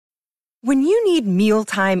When you need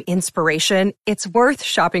mealtime inspiration, it's worth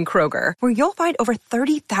shopping Kroger, where you'll find over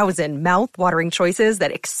 30,000 mouth-watering choices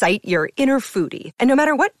that excite your inner foodie. And no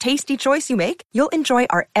matter what tasty choice you make, you'll enjoy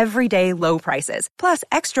our everyday low prices, plus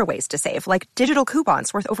extra ways to save, like digital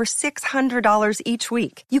coupons worth over $600 each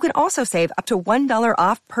week. You can also save up to $1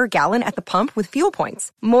 off per gallon at the pump with fuel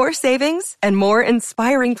points. More savings and more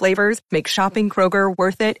inspiring flavors make shopping Kroger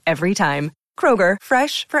worth it every time. Kroger,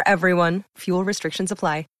 fresh for everyone. Fuel restrictions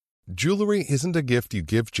apply. Jewelry isn't a gift you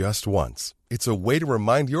give just once. It's a way to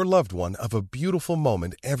remind your loved one of a beautiful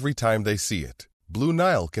moment every time they see it. Blue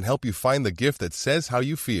Nile can help you find the gift that says how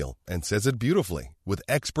you feel and says it beautifully, with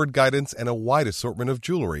expert guidance and a wide assortment of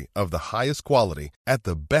jewelry of the highest quality at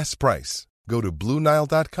the best price. Go to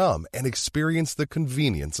BlueNile.com and experience the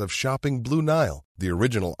convenience of shopping Blue Nile, the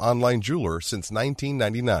original online jeweler since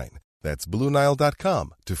 1999. That's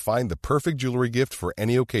BlueNile.com to find the perfect jewelry gift for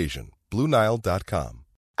any occasion. BlueNile.com.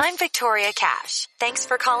 I'm Victoria Cash. Thanks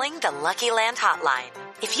for calling the Lucky Land Hotline.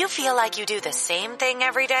 If you feel like you do the same thing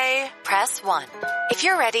every day, press 1. If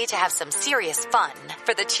you're ready to have some serious fun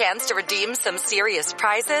for the chance to redeem some serious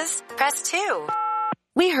prizes, press 2.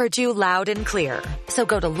 We heard you loud and clear. So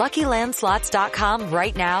go to LuckyLandSlots.com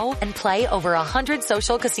right now and play over 100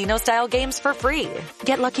 social casino-style games for free.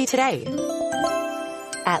 Get lucky today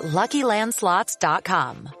at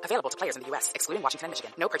LuckyLandSlots.com. Available to players in the U.S., excluding Washington and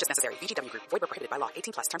Michigan. No purchase necessary. VGW Group. Void where prohibited by law.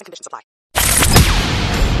 18+. Terms and conditions apply.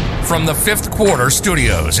 From the Fifth Quarter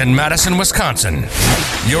Studios in Madison, Wisconsin,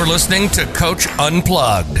 you're listening to Coach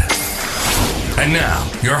Unplugged. And now,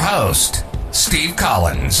 your host, Steve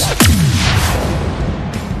Collins.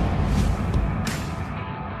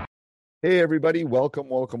 Hey, everybody. Welcome.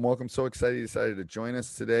 So excited you decided to join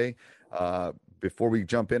us today. Before we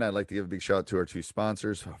jump in, I'd like to give a big shout out to our two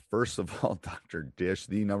sponsors. First of all, Dr. Dish,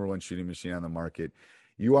 the number one shooting machine on the market.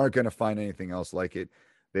 You aren't going to find anything else like it.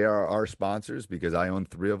 They are our sponsors because I own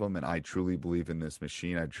 3 of them, and I truly believe in this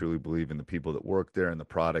machine. I truly believe in the people that work there and the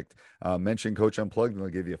product. Mention Coach Unplugged, and they'll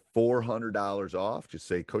give you $400 off. Just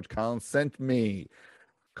say, Coach Collins sent me.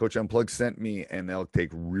 Coach Unplugged sent me, and they'll take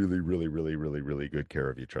really good care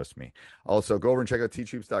of you. Trust me. Also, go over and check out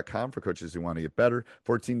teachhoops.com for coaches who want to get better.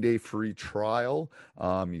 14-day free trial.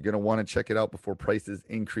 You're going to want to check it out before prices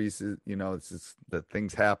increases. You know, it's just that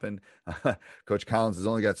things happen. Coach Collins has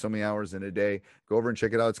only got so many hours in a day. Go over and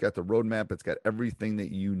check it out. It's got the roadmap. It's got everything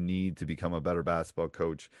that you need to become a better basketball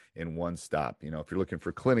coach in one stop. You know, if you're looking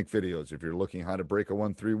for clinic videos, if you're looking how to break a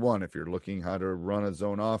 1-3-1, if you're looking how to run a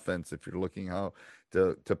zone offense, if you're looking how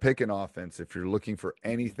to pick an offense, if you're looking for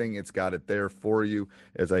anything, it's got it there for you.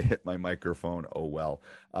 As I hit my microphone, oh well.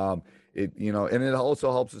 And it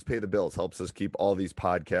also helps us pay the bills, helps us keep all these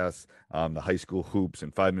podcasts, the high school hoops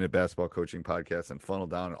and 5-minute basketball coaching podcasts and Funnel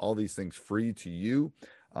Down and all these things free to you.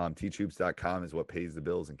 Teachhoops.com is what pays the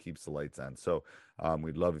bills and keeps the lights on. So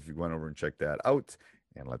we'd love if you went over and check that out.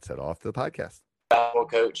 And let's head off to the podcast.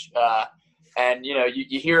 Coach, and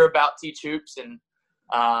you hear about Teach Hoops and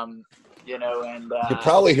you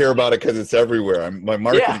probably hear about it because it's everywhere. My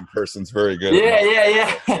marketing person's very good.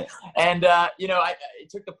 Yeah. And I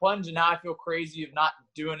took the plunge, and now I feel crazy of not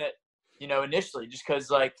doing it, initially, just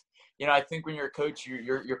because I think when you're a coach,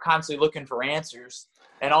 you're constantly looking for answers,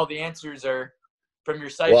 and all the answers are from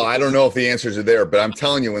your site. Well, I don't know if the answers are there, but I'm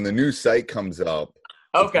telling you, when the new site comes up,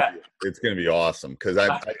 okay, it's going to be awesome because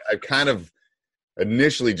I kind of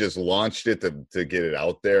initially just launched it to get it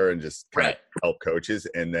out there and just kind of help coaches,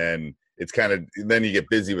 and then it's then you get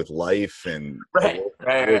busy with life and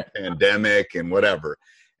the pandemic and whatever.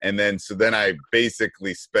 And then I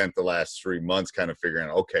basically spent the last 3 months kind of figuring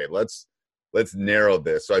out, okay, let's narrow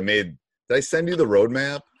this. So did I send you the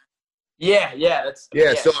roadmap? Yeah.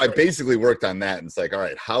 So I basically worked on that, and it's like, all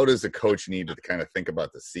right, how does a coach need to kind of think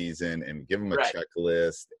about the season and give them a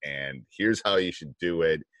checklist, and here's how you should do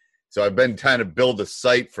it. So I've been trying to build a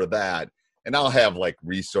site for that. And I'll have like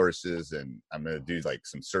resources, and I'm going to do like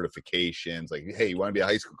some certifications. Like, hey, you want to be a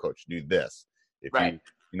high school coach? Do this. If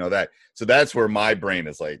you know that. So that's where my brain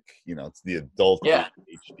is like, it's the adult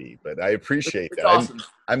HD. But I appreciate that. Awesome.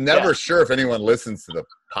 I'm never sure if anyone listens to the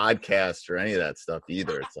podcast or any of that stuff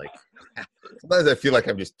either. It's like sometimes I feel like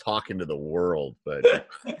I'm just talking to the world, but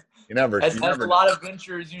you never. As a lot of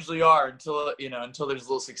ventures usually are until there's a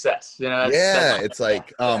little success. It's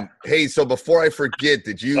like, hey, so before I forget,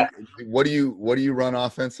 what do you run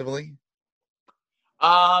offensively?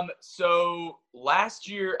 So last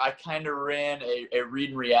year I kind of ran a read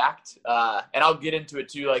and react, and I'll get into it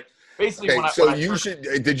too. Like basically,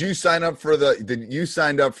 did you sign up for the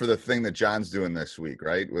thing that John's doing this week,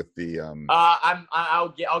 right? With the I'll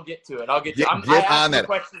get to it. Get on that.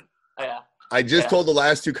 Question. Yeah. I just told the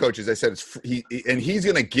last two coaches, I said, he's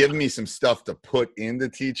going to give me some stuff to put into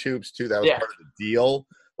Teach Hoops too. That was part of the deal.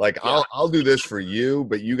 Like, I'll do this for you,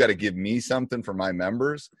 but you got to give me something for my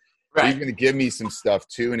members. So he's going to give me some stuff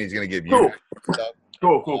too, and he's going to give you stuff.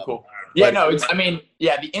 Cool. Yeah,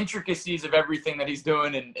 the intricacies of everything that he's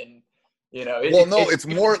doing, and it's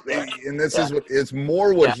more, and this is what it's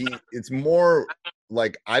more what it's more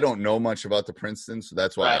like. I don't know much about the Princeton, so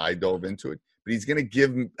that's why I dove into it. But he's going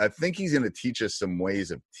to I think he's going to teach us some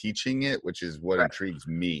ways of teaching it, which is what intrigues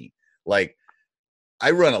me. Like,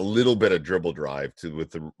 I run a little bit of dribble drive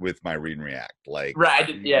with my read and react. Like,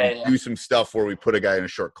 do some stuff where we put a guy in a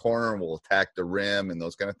short corner and we'll attack the rim and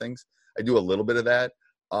those kind of things. I do a little bit of that.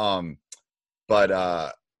 But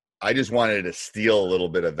I just wanted to steal a little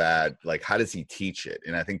bit of that. Like, how does he teach it?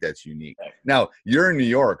 And I think that's unique. Now, you're in New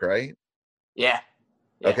York, right? Yeah.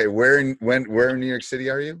 Okay. Where in New York City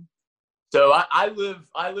are you? So I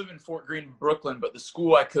live in Fort Greene, Brooklyn, but the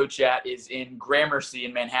school I coach at is in Gramercy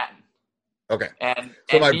in Manhattan. Okay. And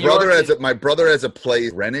my brother has a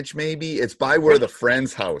place, Greenwich maybe. It's by where the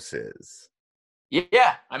Friends house is.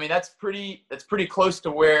 Yeah. I mean, that's pretty close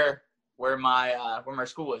to where my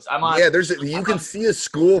school is. You can see a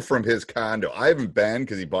school from his condo. I haven't been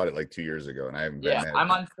because he bought it like 2 years ago, and I haven't been. Yeah,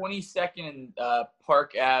 I'm on 22nd and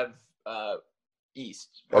Park Ave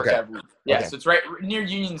East. Park Ave. Yeah, okay. So it's right near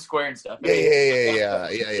Union Square and stuff. Yeah.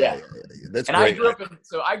 That's and great. I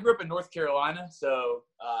grew up in North Carolina. So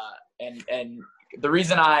and the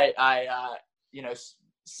reason I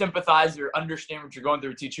sympathize or understand what you're going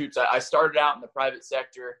through, Teach Hoops. I started out in the private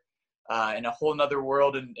sector. In a whole nother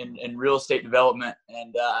world in real estate development.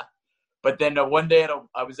 And, but then one day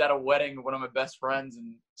I was at a wedding of one of my best friends,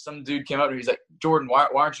 and some dude came up to me. He's like, Jordan, why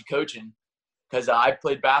aren't you coaching? Cause I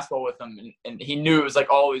played basketball with him, and he knew it was like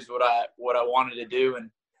always what I wanted to do. And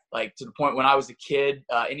like, to the point when I was a kid,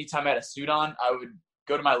 anytime I had a suit on, I would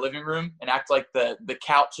go to my living room and act like the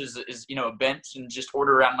couch is, a bench, and just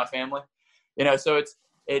order around my family, so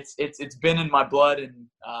it's been in my blood. And,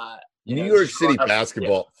 New York City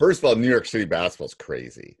basketball. Yeah. First of all, New York City basketball is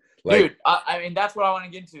crazy. Like, dude, I mean, that's what I want to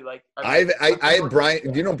get into. Like, I had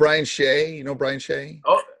Brian. Do you know Brian Shea? You know Brian Shea?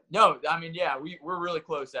 Oh no, I mean, yeah, we're really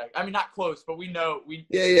close. I mean, not close, but we know we.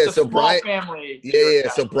 Yeah. So Brian, family. Yeah.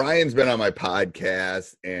 So Brian's been on my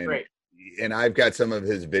podcast, and I've got some of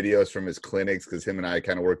his videos from his clinics because him and I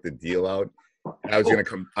kind of worked the deal out. And I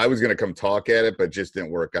was gonna come talk at it, but just didn't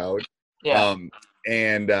work out. Yeah.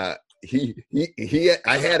 I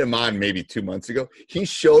had him on maybe 2 months ago. He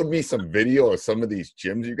showed me some video of some of these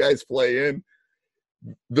gyms you guys play in.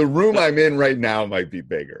 The room I'm in right now might be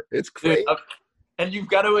bigger. It's crazy. Dude, and you've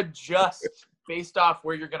got to adjust based off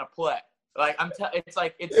where you're going to play. Like it's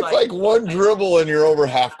like one dribble and you're over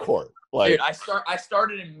half court. Like, dude, I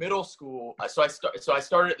started in middle school. So I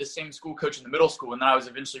started at the same school coaching the middle school, and then I was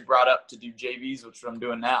eventually brought up to do JVs, which I'm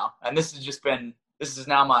doing now. And this is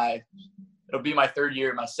now it'll be my third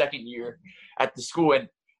year, my second year at the school. And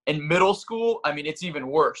in middle school, I mean, it's even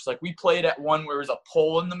worse. Like, we played at one where there was a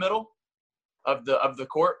pole in the middle of the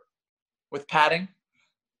court with padding.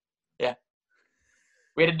 Yeah.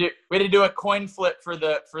 We had to do a coin flip for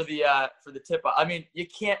the tip off. I mean, you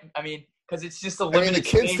can't, because it's just a limited. The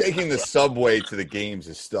kids taking the subway to the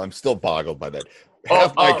games I'm still boggled by that.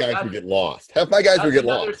 Half my guys would get lost.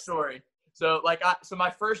 Another story. So my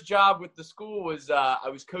first job with the school was I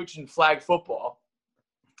was coaching flag football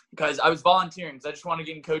because I was volunteering because I just wanted to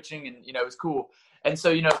get in coaching, and it was cool. And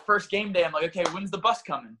so first game day, I'm like, okay, when's the bus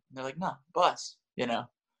coming? And they're like, no, bus.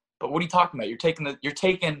 But what are you talking about? You're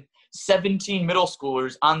taking 17 middle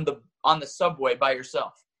schoolers on the subway by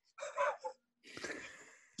yourself.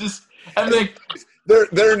 I'm like,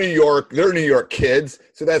 they're New York kids,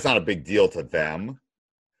 so that's not a big deal to them.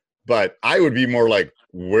 But I would be more like,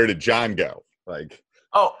 where did John go? Like,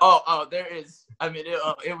 there is. I mean,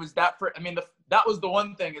 it was that. That was the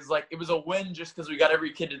one thing is like it was a win just because we got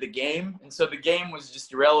every kid to the game, and so the game was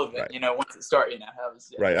just irrelevant. Right. Once it started,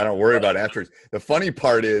 Right. I don't worry about afterwards. The funny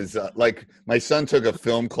part is, like, my son took a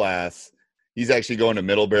film class. He's actually going to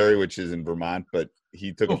Middlebury, which is in Vermont, but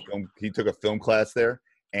he took a film class there,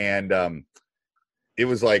 and it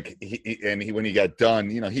was like when he got done,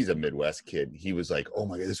 he's a Midwest kid. He was like, "Oh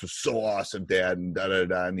my God, this was so awesome, Dad!" And da da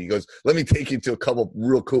da. And he goes, "Let me take you to a couple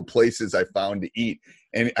real cool places I found to eat."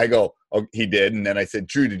 And I go, "Oh, he did." And then I said,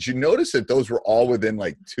 "Drew, did you notice that those were all within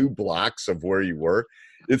like 2 blocks of where you were?"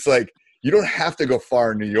 It's like you don't have to go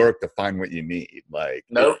far in New York to find what you need. Like,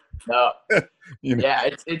 no. Yeah,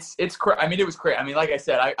 it's. It was great. I mean, like I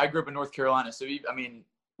said, I grew up in North Carolina, so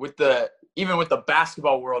with the even with the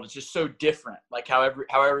basketball world, it's just so different, like how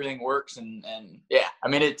everything works. And yeah, I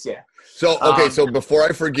mean, it's, yeah. So, okay. So before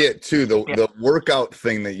I forget too, the workout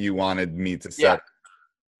thing that you wanted me to set,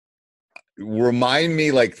 remind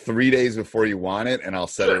me like 3 days before you want it, and I'll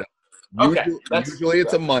set it up. Usually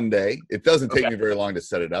it's a Monday. It doesn't take me very long to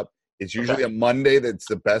set it up. It's usually a Monday that's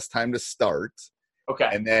the best time to start. Okay.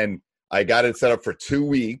 And then I got it set up for 2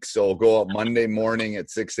 weeks. So I'll go up Monday morning at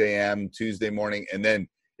 6 a.m., Tuesday morning, and then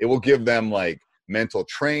it will give them like mental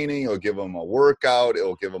training. It'll give them a workout.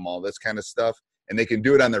 It'll give them all this kind of stuff. And they can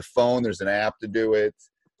do it on their phone. There's an app to do it.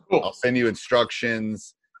 Cool. I'll send you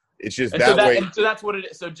instructions. It's just that way. And so that's what it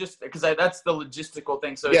is. So just because that's the logistical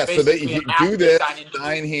thing. So yeah, so that you do this,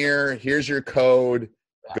 sign here. Here's your code.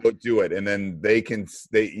 Go do it, and then I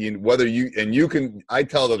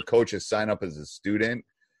tell the coaches sign up as a student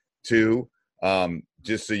too,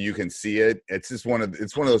 just so you can see it. It's just one of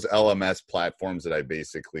those LMS platforms that I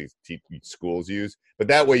basically teach schools use. But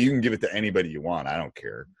that way you can give it to anybody you want. I don't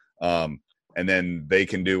care. And then they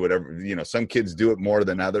can do whatever. Some kids do it more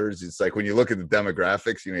than others. It's like when you look at the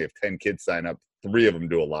demographics, you have 10 kids sign up, 3 of them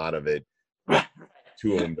do a lot of it.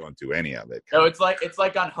 2 of them don't do any of it. No, it's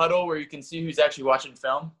like on Huddle where you can see who's actually watching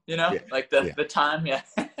film, like the time. Yeah.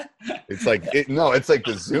 It's like, it's like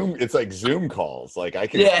the Zoom. It's like Zoom calls. Like I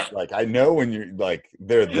can, I know when you're like,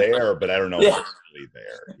 they're there, but I don't know if they're really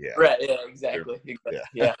there. Yeah. Right. Yeah, exactly.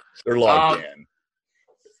 Yeah. They're logged in.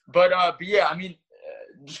 But yeah, I mean,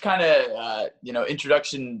 just kind of,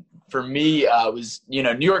 introduction for me was,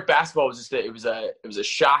 New York basketball was just, it was a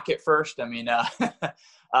shock at first. I mean,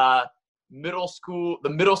 the middle school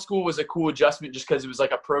was a cool adjustment just because it was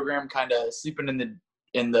like a program kind of sleeping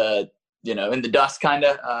in the dust kind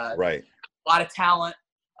of, right. A lot of talent.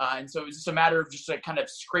 And so it was just a matter of just like kind of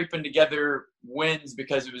scraping together wins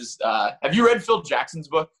because it was, have you read Phil Jackson's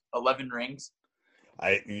book, 11 Rings?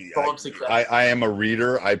 I am a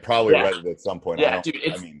reader. I probably read it at some point. Yeah, dude.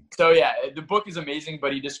 The book is amazing,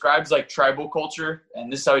 but he describes like tribal culture,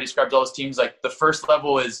 and this is how he describes all his teams. Like the first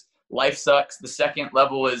level is life sucks. The second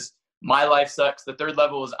level is my life sucks. The third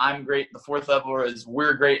level is I'm great. The fourth level is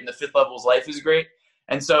we're great, and the fifth level is life is great.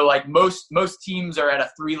 And so like most teams are at a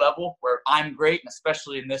 3 level where I'm great, and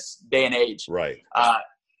especially in this day and age. Right.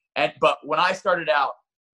 But when I started out,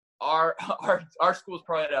 our school is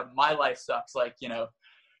probably at a my life sucks. Like,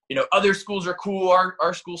 other schools are cool.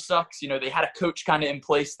 Our school sucks. They had a coach kind of in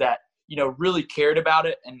place that, really cared about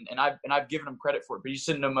it. And I've given him credit for it, but he just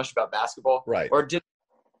didn't know much about basketball. Right. Or did,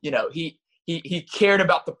 he cared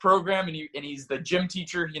about the program and he's the gym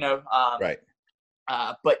teacher, right.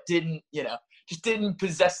 But didn't, just didn't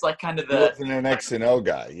possess like kind of the. He wasn't an X and O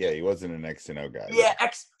guy. Yeah. He wasn't an X and O guy. Yeah.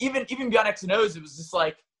 Even beyond X and O's, it was just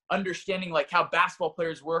like, understanding like how basketball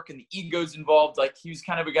players work and the egos involved. Like he was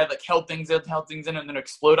kind of a guy that like held things in and then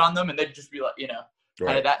explode on them, and they'd just be like,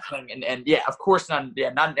 kind of that thing. And yeah, of course not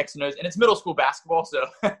an X and O's, and it's middle school basketball, so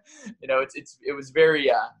it was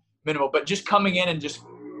very minimal. But just coming in and just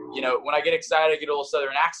when I get excited, I get a little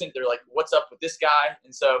Southern accent. They're like, "What's up with this guy?"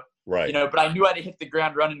 And so right, but I knew I had to hit the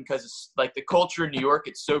ground running because it's like the culture in New York.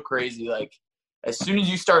 It's so crazy. Like as soon as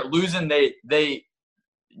you start losing, they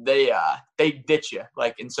ditch you,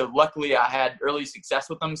 like, and so luckily I had early success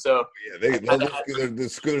with them. So the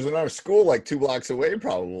school's in our school like 2 blocks away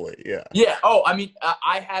probably. Yeah. Oh, I mean,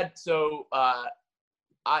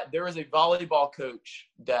 there was a volleyball coach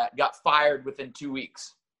that got fired within 2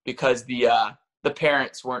 weeks because the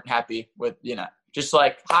parents weren't happy with, just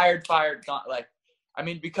like hired, fired, not like, I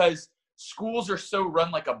mean, because schools are so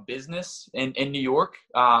run like a business in New York.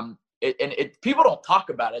 People don't talk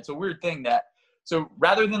about it. It's a weird thing that. So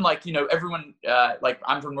rather than like, everyone, like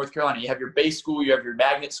I'm from North Carolina, you have your base school, you have your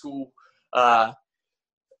magnet school, and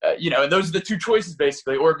those are the 2 choices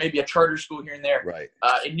basically, or maybe a charter school here and there. Right.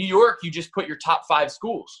 In New York, you just put your top 5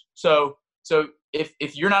 schools. So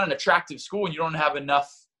if you're not an attractive school and you don't have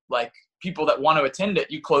enough like people that want to attend it,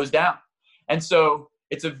 you close down. And so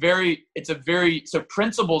so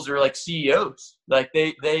principals are like CEOs. Like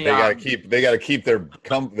they gotta keep their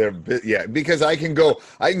because I can go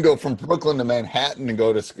from Brooklyn to Manhattan and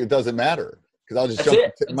go to, it doesn't matter because I'll just tell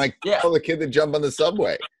the kid to jump on the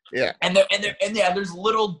subway. Yeah. And there's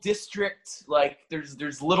little district, like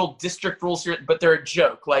there's little district rules here, but they're a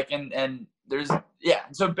joke. Like, and there's,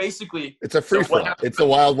 so basically it's a free for all. It's the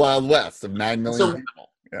wild, wild west of 9 million people.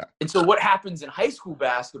 Yeah. And so what happens in high school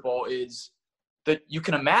basketball is that you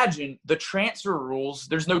can imagine the transfer rules,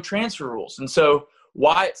 there's no transfer rules. And so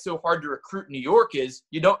why it's so hard to recruit in New York is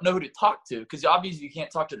you don't know who to talk to, because obviously you can't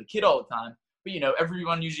talk to the kid all the time. But,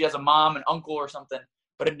 everyone usually has a mom and uncle or something.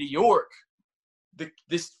 But in New York,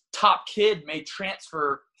 this top kid may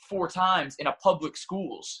transfer 4 times in a public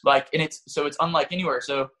schools. Like, and it's unlike anywhere.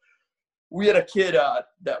 So we had a kid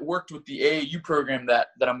that worked with the AAU program that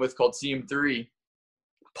I'm with called CM3,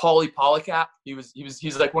 Paulie Polycap.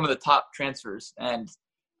 He's like one of the top transfers. And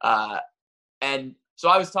so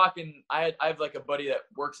I was talking, I have like a buddy that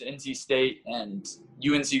works at NC State and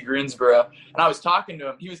UNC Greensboro. And I was talking to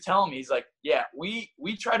him. He was telling me, he's like, yeah, we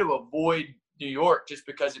try to avoid New York just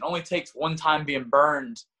because it only takes one time being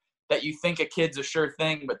burned that you think a kid's a sure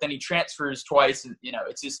thing, but then he transfers twice, and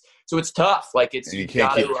it's just, so it's tough. Like, it's, and you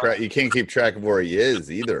can't keep track of where he is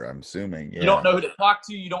either, I'm assuming. Yeah. You don't know who to talk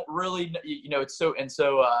to. You don't really, it's so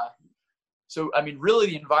I mean, really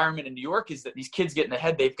the environment in New York is that these kids get in the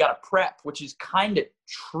head, they've got to prep, which is kind of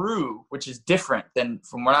true, which is different than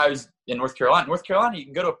from when I was in North Carolina. North Carolina, you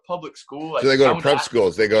can go to a public school. So they go to prep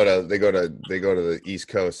schools. They go to the East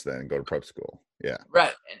Coast, then go to prep school. Yeah.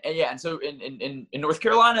 Right. And so in North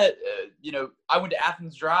Carolina, I went to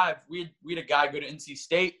Athens Drive. We had a guy go to NC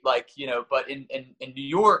State, but in New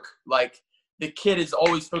York, like, the kid is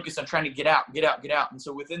always focused on trying to get out. And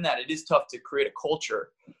so within that, it is tough to create a culture,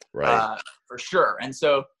 right? For sure. And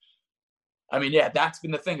so, I mean, yeah, that's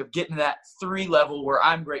been the thing of getting that 3 level where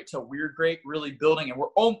I'm great to we're great, really building, and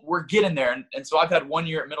we're getting there. And so I've had 1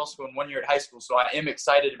 year at middle school and 1 year at high school. So I am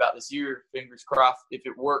excited about this year. Fingers crossed if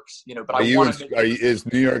it works, but is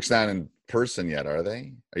New York's not in person yet? Are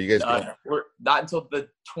they? Are you guys going? We're not until the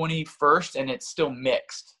 21st, and it's still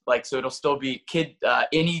mixed. Like, so it'll still be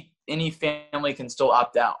any family can still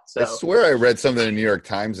opt out. So I swear I read something in the New York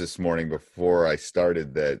Times this morning before I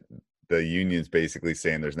started that the union's basically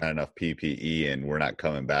saying there's not enough PPE and we're not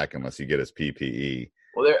coming back unless you get us PPE.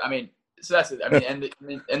 Well, so that's it. I mean,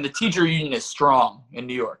 and the teacher union is strong in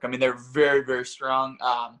New York. I mean, they're very, very strong.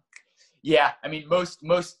 Yeah, I mean,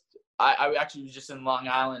 I actually was just in Long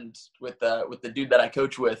Island with the dude that I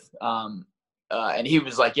coach with, and he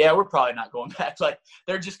was like, yeah, we're probably not going back. Like,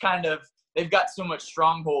 they're just kind of, they've got so much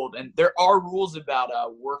stronghold, and there are rules about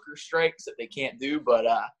worker strikes that they can't do. But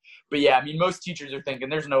yeah, I mean, most teachers are thinking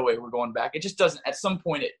there's no way we're going back. It just doesn't. At some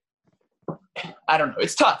point, I don't know.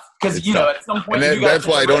 It's tough because at some point. And that's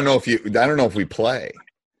why I don't know if we play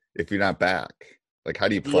if you're not back. Like, how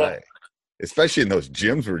do you play? Yeah. Especially in those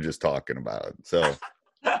gyms we were just talking about. So.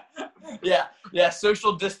 Yeah,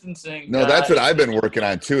 social distancing. No, that's what I've been working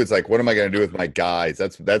on too. It's like, what am I going to do with my guys?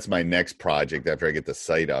 That's my next project after I get the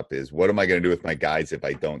site up, is what am I going to do with my guys if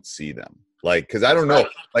I don't see them? Like, because I don't know,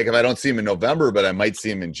 like, if I don't see them in November, but I might see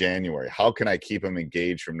them in January. How can I keep them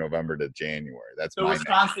engaged from November to January? That's so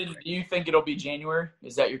Wisconsin. Do you think it'll be January?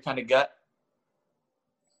 Is that your kind of gut?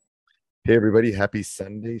 Hey, everybody. Happy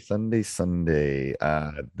Sunday. This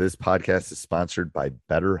podcast is sponsored by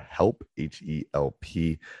BetterHelp,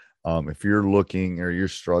 HELP. If you're looking or you're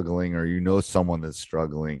struggling or you know someone that's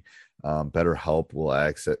struggling, BetterHelp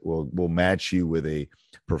will match you with a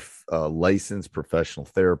licensed professional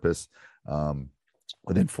therapist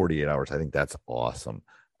within 48 hours. I think that's awesome.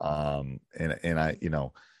 And I,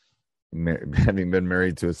 having been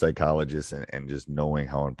married to a psychologist and just knowing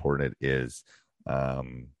how important it is,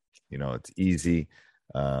 it's easy.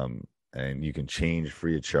 And you can change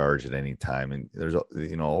free of charge at any time. And there's,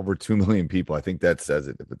 over 2 million people. I think that says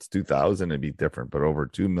it. If it's 2,000, it'd be different. But over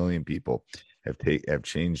 2 million people have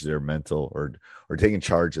changed their mental or taken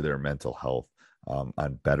charge of their mental health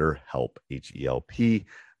on BetterHelp, HELP.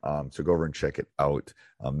 So go over and check it out.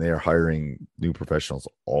 They are hiring new professionals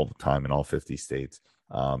all the time in all 50 states.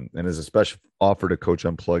 And as a special offer to Coach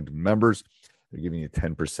Unplugged members, they're giving you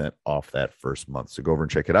 10% off that first month. So go over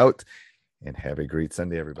and check it out. And have a great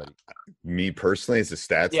Sunday, everybody. Me personally, as a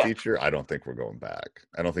stats teacher, I don't think we're going back.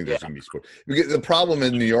 I don't think there's going to be sport. Because the problem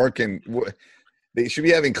in New York, and they should be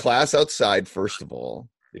having class outside, first of all,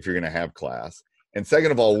 if you're going to have class. And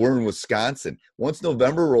second of all, we're in Wisconsin. Once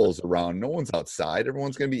November rolls around, no one's outside.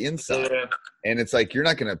 Everyone's going to be inside. Yeah. And it's like, you're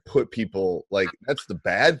not going to put people, like, that's the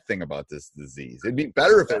bad thing about this disease. It'd be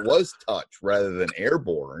better if it was touch rather than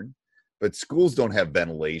airborne. But schools don't have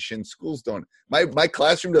ventilation. Schools don't. My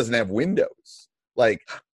classroom doesn't have windows. Like,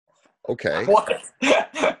 okay. What?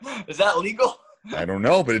 Is that legal? I don't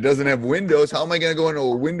know, but it doesn't have windows. How am I going to go into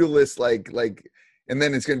a windowless, like, and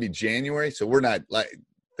then it's going to be January? So we're not, like,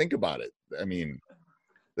 think about it. I mean,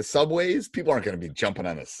 the subways, people aren't going to be jumping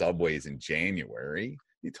on the subways in January. What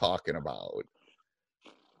are you talking about?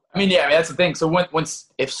 I mean, that's the thing. So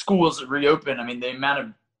if schools reopen, I mean, the amount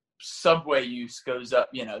of subway use goes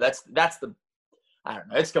up, that's the, I don't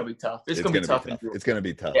know, it's gonna be tough. It's gonna be tough. It's gonna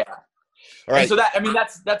be tough. Yeah. All right. And so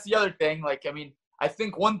that's the other thing. Like, I mean, I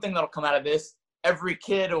think one thing that'll come out of this, every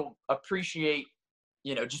kid will appreciate,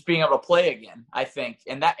 just being able to play again, I think.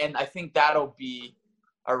 And I think that'll be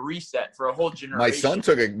a reset for a whole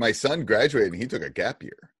generation. My son graduated and he took a gap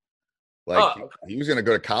year. Like he was going to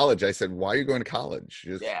go to college. I said, "Why are you going to college?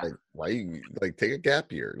 Just like, why you like take a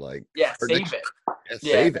gap year? Like, save it.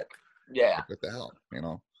 Save it. Yeah. Like, what the hell, you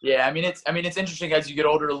know?" Yeah, I mean it's interesting as you get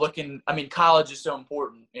older looking. I mean, college is so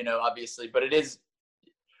important, you know, obviously, but it is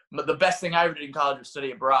the best thing I ever did in college was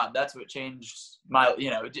study abroad. That's what changed my, you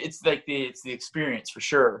know, it's like it's the experience for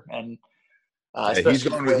sure. And he's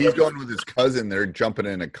going with his cousin. They're jumping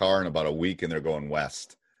in a car in about a week, and they're going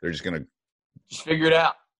west. They're just gonna figure it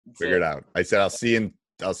out. Figure it out. I said, I'll see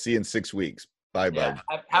you in 6 weeks. Bye, bud.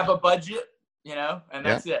 Have a budget, you know, and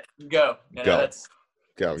that's it. Go. You know,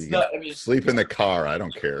 Go. You can sleep in the car. I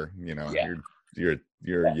don't care. You know, you're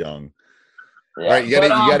young. Yeah. All right, you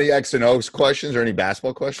got any X and O's questions or any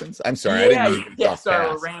basketball questions? I'm sorry, I didn't mean sorry,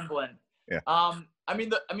 we're rambling. Yeah. I mean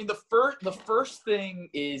the first thing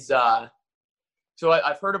is so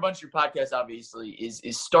I've heard a bunch of your podcasts. Obviously,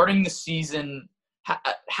 is starting the season.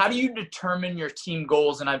 How do you determine your team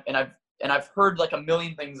goals? And I've heard like a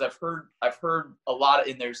million things. I've heard a lot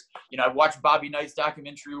in there's, you know, I watched Bobby Knight's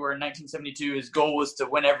documentary where in 1972 his goal was to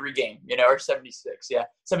win every game, you know, or 76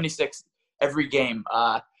 every game.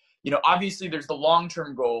 You know, obviously there's the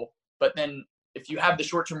long-term goal, but then if you have the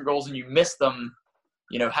short-term goals and you miss them,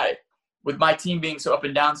 you know, with my team being so up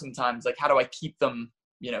and down sometimes, like how do I keep them,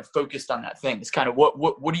 you know, focused on that thing? It's kind of what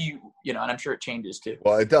do you know, and I'm sure it changes too.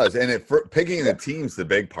 Well, it does. And picking the team's the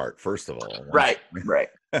big part, first of all. Right.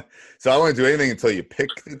 So I won't do anything until you pick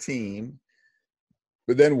the team.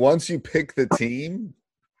 But then once you pick the team,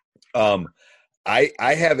 I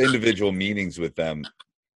have individual meetings with them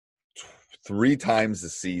 3 times a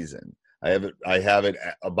season. I have it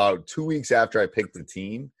about 2 weeks after I pick the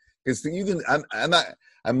team. Because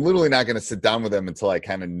I'm literally not going to sit down with them until I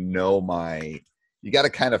kind of know you got to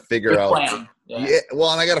kind of figure out.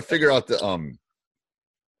 Well, and I got to figure out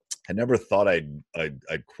I never thought I'd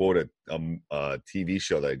quote a TV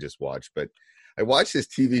show that I just watched, but I watched this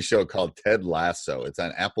TV show called Ted Lasso. It's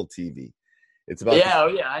on Apple TV. It's about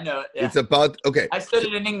I know it. Yeah. It's about I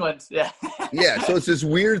studied in England. Yeah. Yeah, so it's this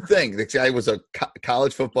weird thing. The guy was a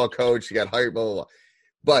college football coach. He got hired, blah blah blah.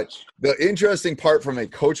 But the interesting part from a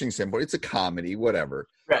coaching standpoint, it's a comedy, whatever.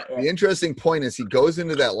 Right. The interesting point is he goes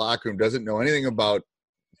into that locker room, doesn't know anything about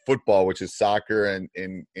football, which is soccer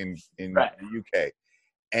in the UK.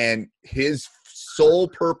 And his sole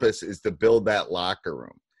purpose is to build that locker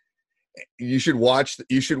room. You should watch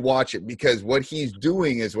it because what he's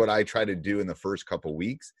doing is what I try to do in the first couple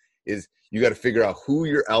weeks is you got to figure out who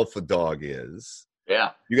your alpha dog is.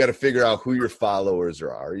 Yeah. You got to figure out who your followers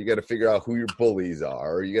are. You got to figure out who your bullies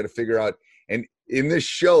are. You got to figure out, and in this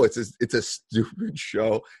show, it's a stupid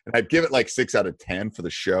show, and I'd give it like 6 out of 10 for the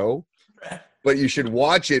show. But you should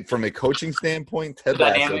watch it from a coaching standpoint. Ted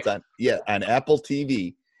Lasso, it's on Apple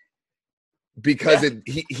TV, because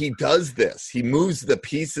he does this. He moves the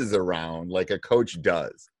pieces around like a coach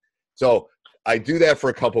does. So I do that for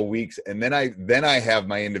a couple weeks, and then I have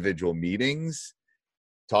my individual meetings,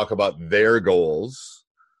 talk about their goals,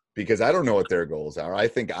 because I don't know what their goals are. I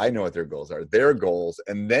think I know what their goals are. Their goals,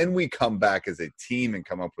 and then we come back as a team and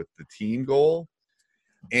come up with the team goal.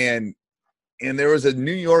 And there was a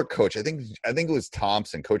New York coach. I think it was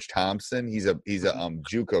Thompson, Coach Thompson. He's a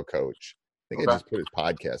JUCO coach. I think I just put his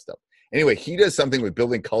podcast up. Anyway, he does something with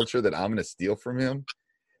building culture that I'm going to steal from him.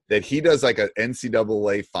 That he does like an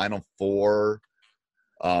NCAA Final Four.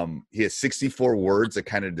 He has 64 words that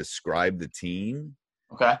kind of describe the team.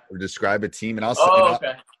 Okay. Or describe a team, and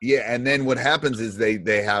okay. Yeah, and then what happens is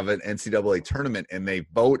they have an NCAA tournament and they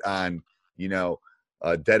vote on, you know,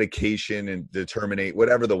 dedication and determinate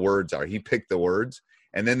whatever the words are. He picked the words,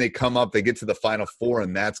 and then they get to the Final Four,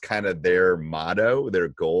 and that's kind of their motto, their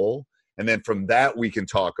goal. And then from that, we can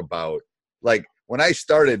talk about, like, when I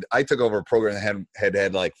started, I took over a program that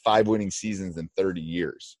had like 5 winning seasons in 30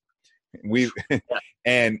 years.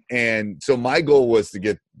 And so my goal was to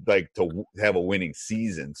get to have a winning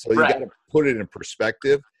season. So you got to put it in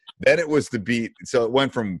perspective. Then it was to beat. So it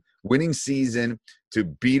went from winning season to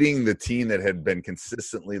beating the team that had been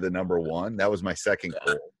consistently the number one. That was my second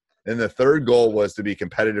goal. And the third goal was to be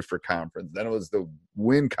competitive for conference. Then it was the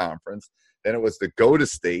win conference. Then it was the go to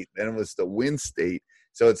state. Then it was the win state.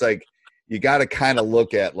 So it's like, you got to kind of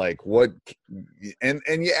look at like what, and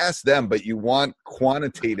you ask them, but you want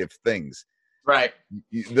quantitative things. Right.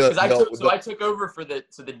 Because I took over for the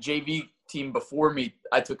JV team before me.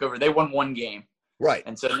 I took over. They won 1 game. Right.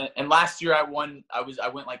 And so and last year I went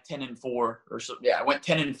like 10-4 or so. Yeah, I went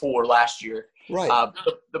 10-4 last year. Right.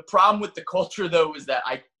 The problem with the culture though is that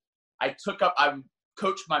I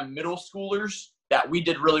coached my middle schoolers that we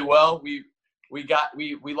did really well.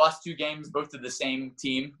 we lost 2 games, both to the same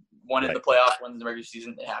team, one in the playoff, one in the regular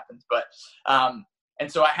season. It happens. But,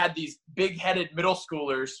 and so I had these big-headed middle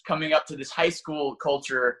schoolers coming up to this high school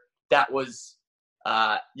culture that was,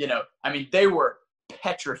 they were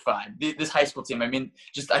petrified. This high school team. I mean,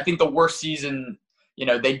 I think the worst season,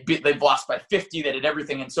 they've lost by 50. They did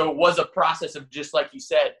everything. And so it was a process of, just like you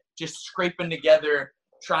said, just scraping together,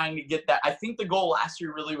 trying to get that. I think the goal last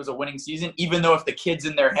year really was a winning season, even though if the kids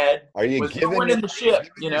in their head was winning the ship,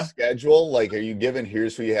 schedule? Like, are you given,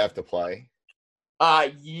 here's who you have to play?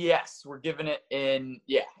 Yes, we're giving it in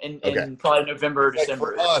probably November or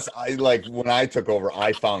December. For us, when I took over,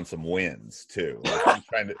 I found some wins too. Like, I'm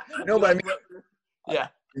trying to, but I mean, yeah.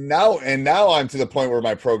 Now I'm to the point where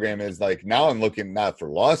my program is like, now I'm looking not for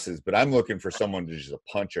losses, but I'm looking for someone to just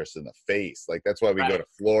punch us in the face. Like, that's why we go to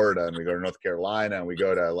Florida and we go to North Carolina and we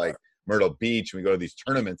go to like Myrtle Beach and we go to these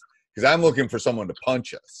tournaments, because I'm looking for someone to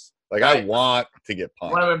punch us. Like, I want to get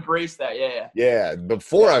punched. I want to embrace that. Yeah. Yeah.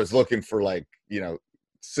 Before I was looking for like,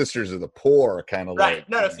 Sisters of the Poor kind of right.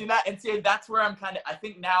 Like, that's where I'm kind of, I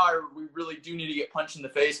think now we really do need to get punched in the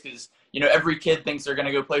face, because, every kid thinks they're going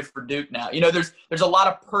to go play for Duke now. There's a lot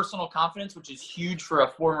of personal confidence, which is huge for a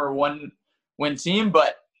former one-win team,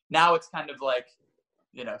 but now it's kind of like,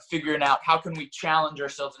 figuring out how can we challenge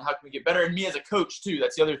ourselves and how can we get better. And me as a coach too,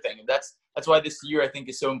 that's the other thing. And that's why this year I think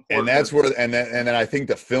is so important. And that's where, and then I think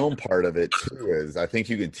the film part of it too is, I think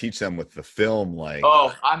you can teach them with the film. Like,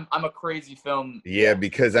 oh, I'm a crazy film. Yeah,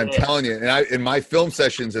 because I'm telling you, and my film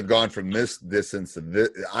sessions have gone from this distance to this.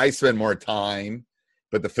 I spend more time,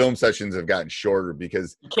 but the film sessions have gotten shorter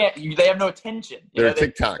because they have no attention. They're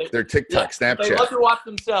TikTok, Snapchat. They love to watch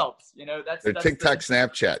themselves. That's TikTok,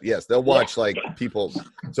 Snapchat. Yes, they'll watch people.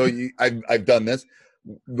 So I've done this.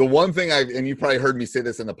 The one thing and you probably heard me say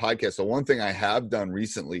this in the podcast. So one thing I have done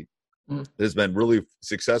recently that's been really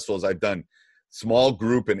successful is I've done small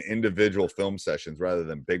group and individual film sessions rather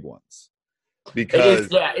than big ones. Because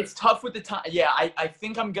it's tough with the time. Yeah, I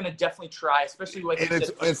think I'm gonna definitely try, especially like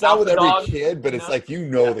it's not with every kid, but it's like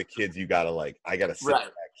the kids you gotta I gotta sit with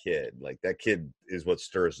that kid. Like, that kid is what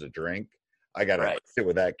stirs the drink. I gotta sit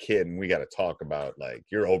with that kid and we gotta talk about, like,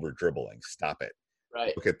 you're over dribbling. Stop it.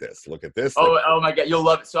 Right. Look at this. Look at this. Oh my God, you'll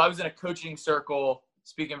love it. So I was in a coaching circle.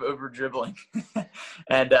 Speaking of over dribbling,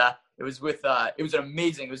 and it was it was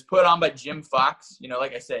amazing. It was put on by Jim Fox.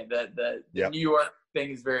 Like I say, the New York thing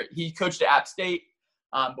is he coached at App State,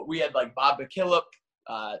 but we had like Bob McKillop,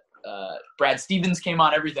 Brad Stevens came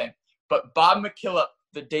on, everything. But Bob McKillop,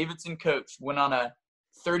 the Davidson coach, went on a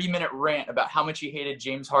 30-minute rant about how much he hated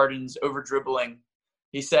James Harden's over dribbling.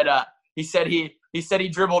 He said he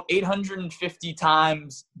dribbled 850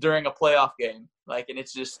 times during a playoff game. Like, and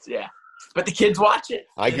it's just, but the kids watch it.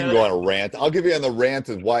 I can go on a rant. I'll give you on the rant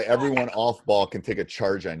is why everyone off ball can take a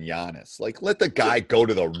charge on Giannis. Like, let the guy go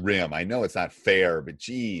to the rim. I know it's not fair, but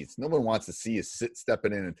geez, no one wants to see you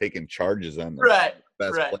stepping in and taking charges on the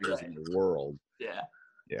best players in the world. Yeah.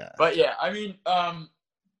 Yeah. But I mean,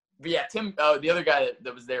 Tim, the other guy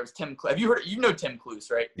that was there was Tim. Have you heard? Tim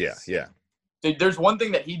Cluse, right? Yeah. Yeah. There's one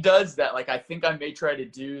thing that he does that, like, I think I may try to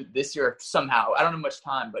do this year somehow. I don't have much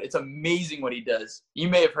time, but it's amazing what he does. You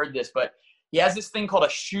may have heard this, but he has this thing called a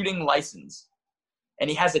shooting license,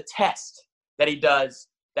 and he has a test that he does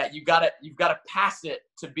that you've got to pass it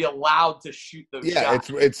to be allowed to shoot those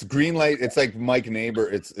shots. It's green light. It's like Mike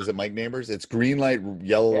Neighbor. Is it Mike Neighbors? It's green light,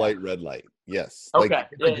 yellow light, red light. Yes. Okay.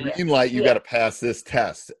 Like, green light, you got to pass this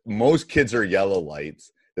test. Most kids are yellow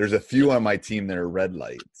lights. There's a few on my team that are red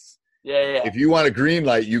lights. Yeah. If you want a green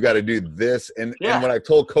light, you got to do this. And what I've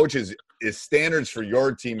told coaches is standards for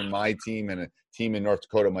your team and my team and a team in North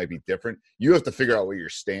Dakota might be different. You have to figure out what your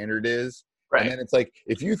standard is. Right. And then it's like,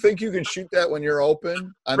 if you think you can shoot that when you're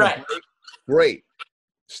open on the break, great.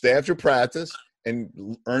 Stay after practice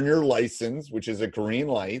and earn your license, which is a green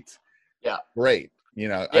light. Yeah. Great.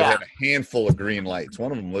 I have a handful of green lights.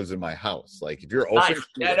 One of them lives in my house. Like, if you're open,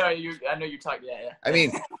 I know you're talking. Yeah. I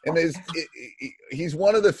mean, and he's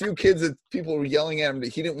one of the few kids that people were yelling at him.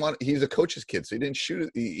 He's a coach's kid, so he didn't shoot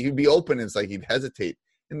it. He'd be open, and it's like he'd hesitate,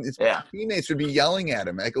 and his teammates would be yelling at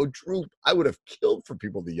him. I go, Drew, I would have killed for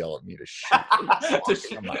people to yell at me to shoot.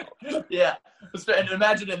 Yeah, and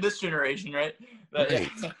imagine in this generation, right? But,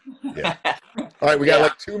 yeah. All right, we got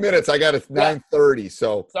like 2 minutes. I got it 9:30.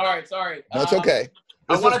 So sorry. That's okay.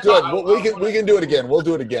 This is good. We can do it again. We'll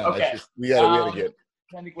do it again. Okay. We gotta get.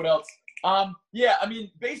 I think what else? I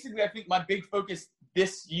mean, basically, I think my big focus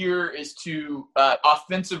this year is to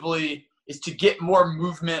offensively is to get more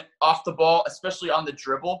movement off the ball, especially on the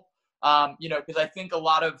dribble. Because I think a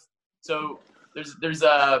lot of there's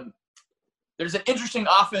an interesting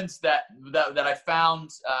offense that I found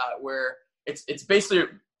where it's basically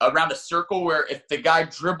around a circle where if the guy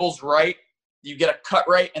dribbles right, you get a cut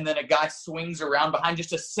right, and then a guy swings around behind.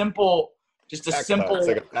 Just a simple. It's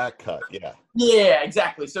like a back cut. Yeah. Yeah,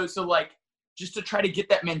 exactly. So like just to try to get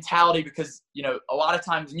that mentality, because, you know, a lot of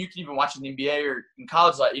times, and you can even watch in the NBA or in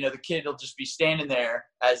college, like, you know, the kid will just be standing there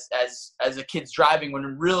as a kid's driving, when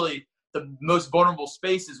really the most vulnerable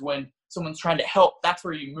space is when someone's trying to help. That's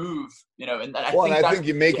where you move, you know. And I think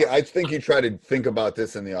you make it. I think you try to think about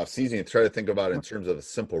this in the off season. You try to think about it in terms of a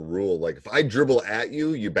simple rule. Like if I dribble at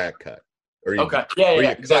you, you back cut. Or you,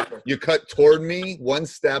 exactly. You cut toward me one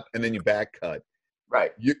step and then you back cut.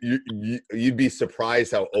 Right. You'd be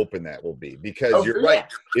surprised how open that will be, because you're right.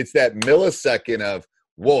 It's that millisecond of,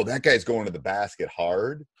 whoa, that guy's going to the basket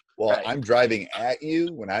hard. Well, I'm driving at you.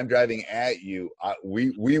 When I'm driving at you,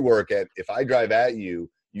 we work at, if I drive at you,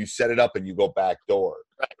 you set it up and you go back door,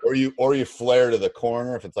 right. or you flare to the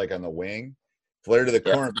corner if it's like on the wing, flare to the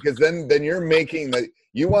corner, because then you're making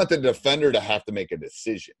you want the defender to have to make a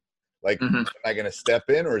decision. Like, am I going to step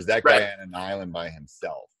in, or is that guy on an island by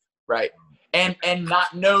himself? Right. And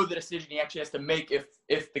not know the decision he actually has to make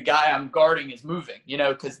if the guy I'm guarding is moving, you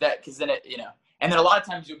know, because then it, you know, and then a lot of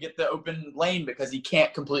times you'll get the open lane because he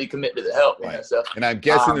can't completely commit to the help. Right. You know, so, and I'm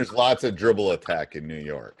guessing there's lots of dribble attack in New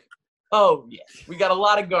York. Oh yes, we got a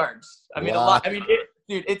lot of guards. I mean, a lot. I mean,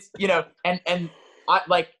 dude, it's, you know, and I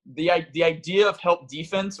like the idea of help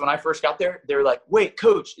defense. When I first got there, they were like, "Wait,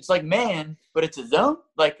 coach, it's like man, but it's a zone."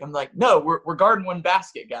 Like, I'm like, "No, we're guarding one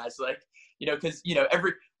basket, guys." Like, you know, because, you know,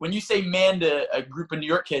 when you say man to a group of New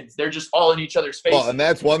York kids, they're just all in each other's faces. Well, and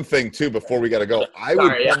that's one thing too. Before we got to go, I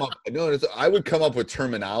would come up with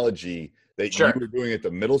terminology that you were doing at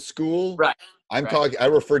the middle school. Right. I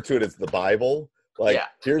refer to it as the Bible. Like,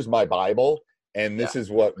 here's my Bible. And this is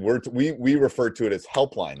what we refer to it as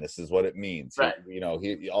helpline. This is what it means. Right. You know,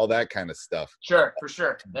 all that kind of stuff. Sure, for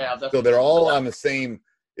sure. Yeah. So they're all on the same.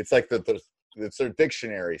 It's like it's their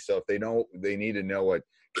dictionary. So if they need to know what.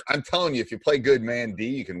 I'm telling you, if you play good man D,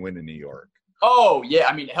 you can win in New York. Oh yeah,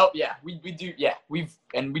 I mean, help. Yeah, we do. Yeah, we've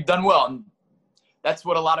done well, and that's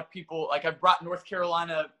what a lot of people like. I've brought North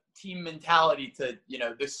Carolina team mentality to, you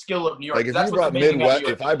know, the skill of New York. Like if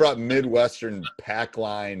I brought Midwestern pack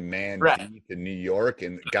line man D to New York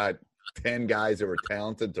and got 10 guys that were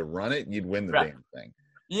talented to run it, you'd win the damn thing.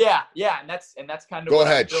 Yeah, and that's kind of. Go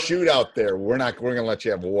ahead, shoot out there. We're gonna let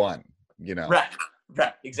you have one. You know. Right.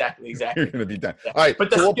 Exactly. You're gonna be done. All right, but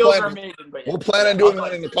the skills are amazing. But we'll plan on doing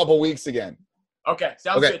one in a couple weeks again. Okay,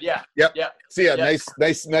 sounds good. Yeah. Yep. Yeah. See ya. Yeah.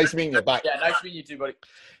 Nice meeting you. Bye. Yeah, nice meeting you too, buddy.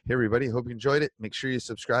 Hey everybody, hope you enjoyed it. Make sure you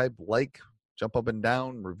subscribe, like, jump up and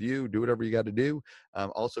down, review, do whatever you got to do.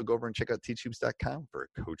 Also go over and check out teachhoops.com for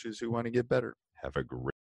coaches who want to get better. Have a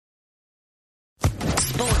great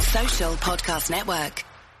Sports Social Podcast Network.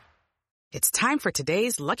 It's time for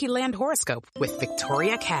today's Lucky Land horoscope with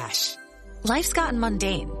Victoria Cash. Life's gotten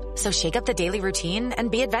mundane, so shake up the daily routine and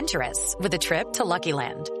be adventurous with a trip to Lucky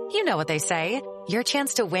Land. You know what they say, your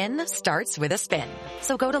chance to win starts with a spin.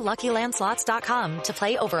 So go to LuckyLandSlots.com to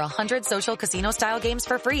play over 100 social casino-style games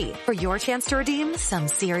for free for your chance to redeem some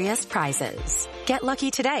serious prizes. Get lucky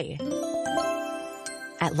today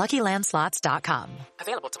at LuckyLandSlots.com.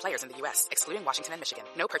 Available to players in the U.S., excluding Washington and Michigan.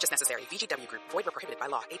 No purchase necessary. VGW Group. Void where prohibited by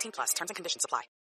law. 18+. Terms and conditions apply.